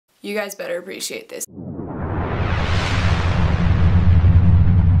You guys better appreciate this.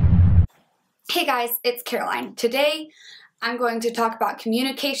 Hey guys, it's Caroline. Today, I'm going to talk about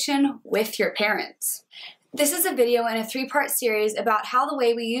communication with your parents. This is a video in a 3-part series about how the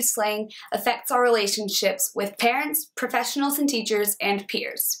way we use slang affects our relationships with parents, professionals and teachers, and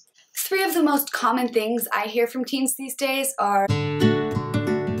peers. 3 of the most common things I hear from teens these days are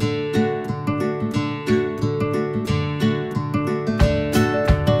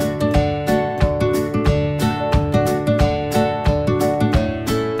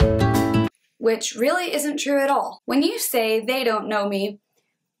which really isn't true at all. When you say they don't know me,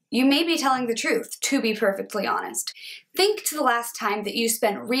 you may be telling the truth, to be perfectly honest. Think to the last time that you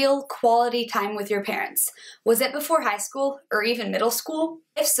spent real, quality time with your parents. Was it before high school, or even middle school?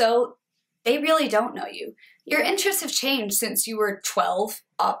 If so, they really don't know you. Your interests have changed since you were 12,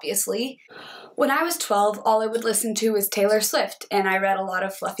 obviously. When I was 12, all I would listen to was Taylor Swift, and I read a lot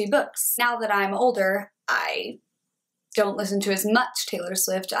of fluffy books. Now that I'm older, I don't listen to as much Taylor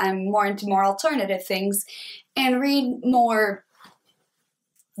Swift. I'm more into more alternative things, and read more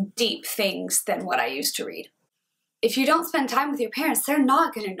deep things than what I used to read. If you don't spend time with your parents, they're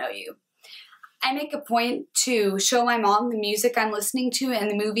not going to know you. I make a point to show my mom the music I'm listening to and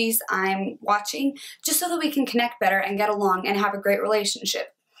the movies I'm watching, just so that we can connect better and get along and have a great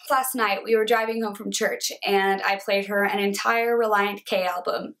relationship. Last night, we were driving home from church, and I played her an entire Relient K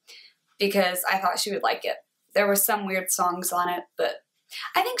album because I thought she would like it. There were some weird songs on it, but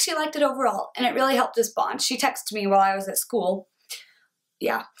I think she liked it overall, and it really helped us bond. She texted me while I was at school,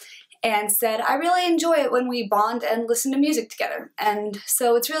 and said, I really enjoy it when we bond and listen to music together. And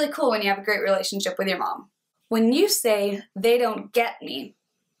so it's really cool when you have a great relationship with your mom. When you say, they don't get me,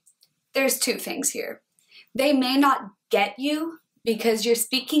 there's 2 things here. They may not get you because you're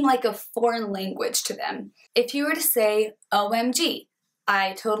speaking like a foreign language to them. If you were to say, OMG,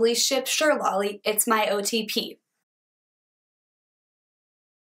 I totally ship Sherlolly, it's my OTP.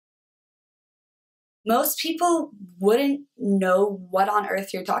 Most people wouldn't know what on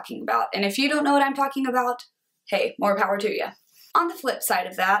earth you're talking about, and if you don't know what I'm talking about, hey, more power to you. On the flip side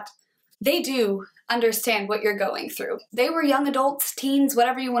of that, they do understand what you're going through. They were young adults, teens,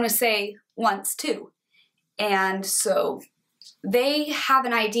 whatever you want to say, once too. And so they have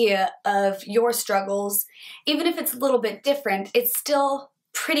an idea of your struggles. Even if it's a little bit different, it's still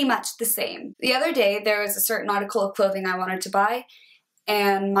pretty much the same. The other day, there was a certain article of clothing I wanted to buy,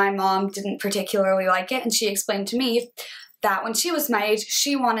 and my mom didn't particularly like it, and she explained to me that when she was my age,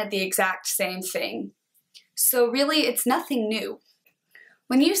 she wanted the exact same thing. So really, it's nothing new.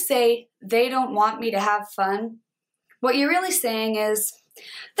 When you say, they don't want me to have fun, what you're really saying is,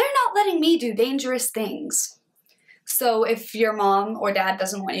 they're not letting me do dangerous things. So if your mom or dad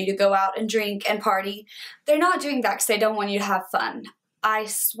doesn't want you to go out and drink and party, they're not doing that because they don't want you to have fun. I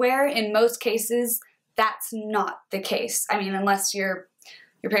swear in most cases, that's not the case. I mean, unless your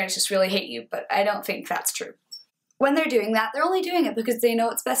parents just really hate you, but I don't think that's true. When they're doing that, they're only doing it because they know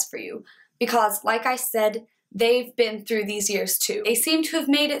it's best for you. Because, like I said, they've been through these years too. They seem to have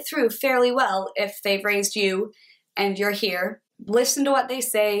made it through fairly well if they've raised you and you're here. Listen to what they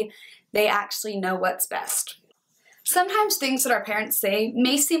say. They actually know what's best. Sometimes things that our parents say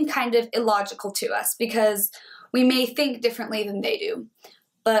may seem kind of illogical to us because we may think differently than they do.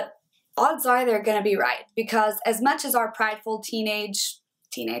 But odds are they're going to be right, because as much as our prideful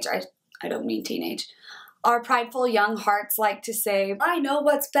I don't mean teenage, our prideful young hearts like to say, I know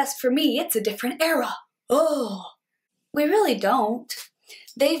what's best for me, it's a different era. Oh, we really don't.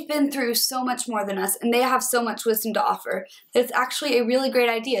 They've been through so much more than us, and they have so much wisdom to offer that it's actually a really great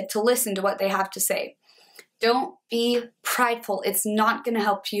idea to listen to what they have to say. Don't be prideful. It's not going to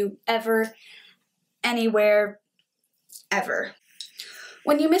help you ever, anywhere, ever.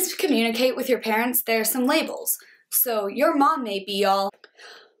 When you miscommunicate with your parents, there are some labels. So your mom may be all,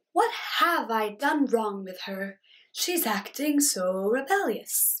 what have I done wrong with her? She's acting so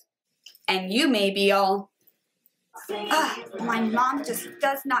rebellious. And you may be all, my mom just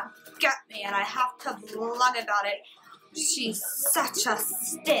does not get me and I have to blog about it. She's such a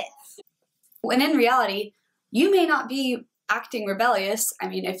stiff. When in reality, you may not be acting rebellious. I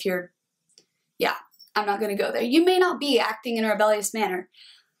mean, if you're, I'm not going to go there. You may not be acting in a rebellious manner.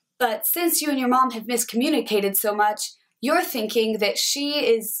 But since you and your mom have miscommunicated so much, you're thinking that she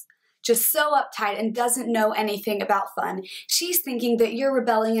is just so uptight and doesn't know anything about fun. She's thinking that you're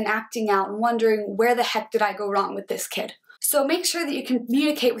rebelling and acting out and wondering, where the heck did I go wrong with this kid? So make sure that you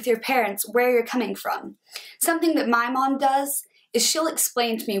communicate with your parents where you're coming from. Something that my mom does is she'll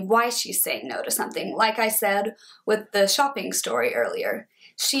explain to me why she's saying no to something. Like I said with the shopping story earlier.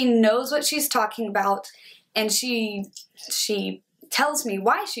 She knows what she's talking about, and she tells me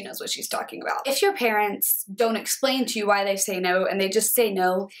why she knows what she's talking about. If your parents don't explain to you why they say no and they just say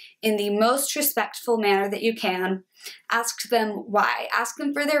no in the most respectful manner that you can, ask them why. Ask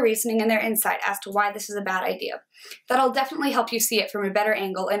them for their reasoning and their insight as to why this is a bad idea. That'll definitely help you see it from a better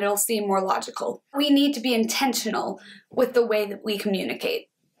angle and it'll seem more logical. We need to be intentional with the way that we communicate.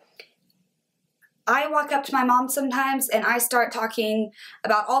 I walk up to my mom sometimes and I start talking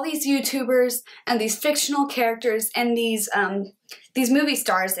about all these YouTubers and these fictional characters and these movie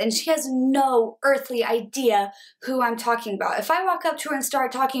stars, and she has no earthly idea who I'm talking about. If I walk up to her and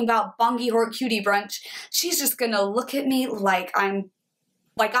start talking about Bonky Hort Cutie Brunch, she's just gonna look at me like I'm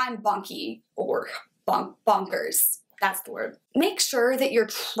bonky or bonkers. That's the word. Make sure that you're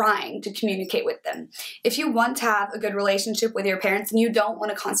trying to communicate with them. If you want to have a good relationship with your parents and you don't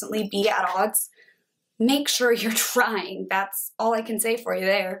want to constantly be at odds, make sure you're trying. That's all I can say for you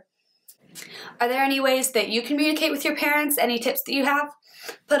there. Are there any ways that you communicate with your parents? Any tips that you have?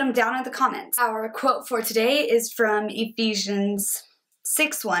 Put them down in the comments. Our quote for today is from Ephesians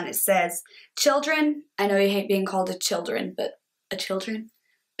 6:1. It says, "Children," I know you hate being called a children, but a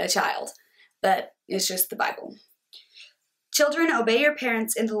child, but it's just the Bible. "Children, obey your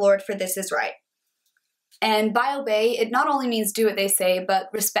parents in the Lord, for this is right." And by obey, it not only means do what they say,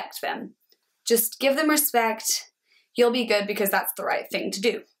 but respect them. Just give them respect. You'll be good because that's the right thing to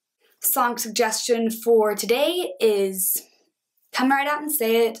do. Song suggestion for today is Come Right Out and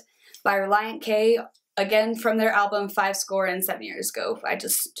Say It by Relient K, again from their album 5 Score and 7 Years Ago.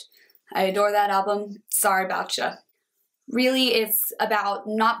 I adore that album. Sorry about ya. Really, it's about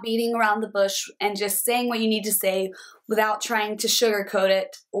not beating around the bush and just saying what you need to say without trying to sugarcoat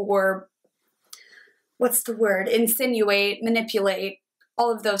it or, what's the word, insinuate, manipulate,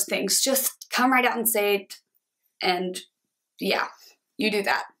 all of those things. Just come right out and say it, and yeah, you do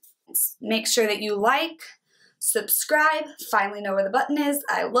that. Make sure that you like, subscribe, finally know where the button is.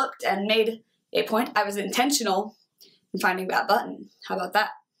 I looked and made a point. I was intentional in finding that button. How about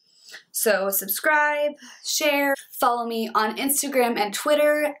that? So subscribe, share, follow me on Instagram and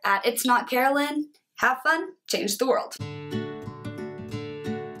Twitter at It's Not Carolyn. Have fun, change the world.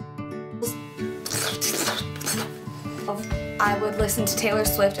 I would listen to Taylor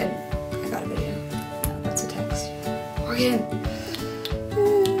Swift and I got a video. No, that's a text. Morgan.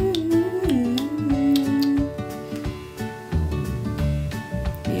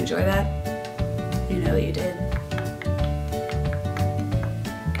 You enjoy that? You know you did.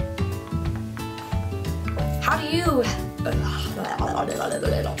 How do you...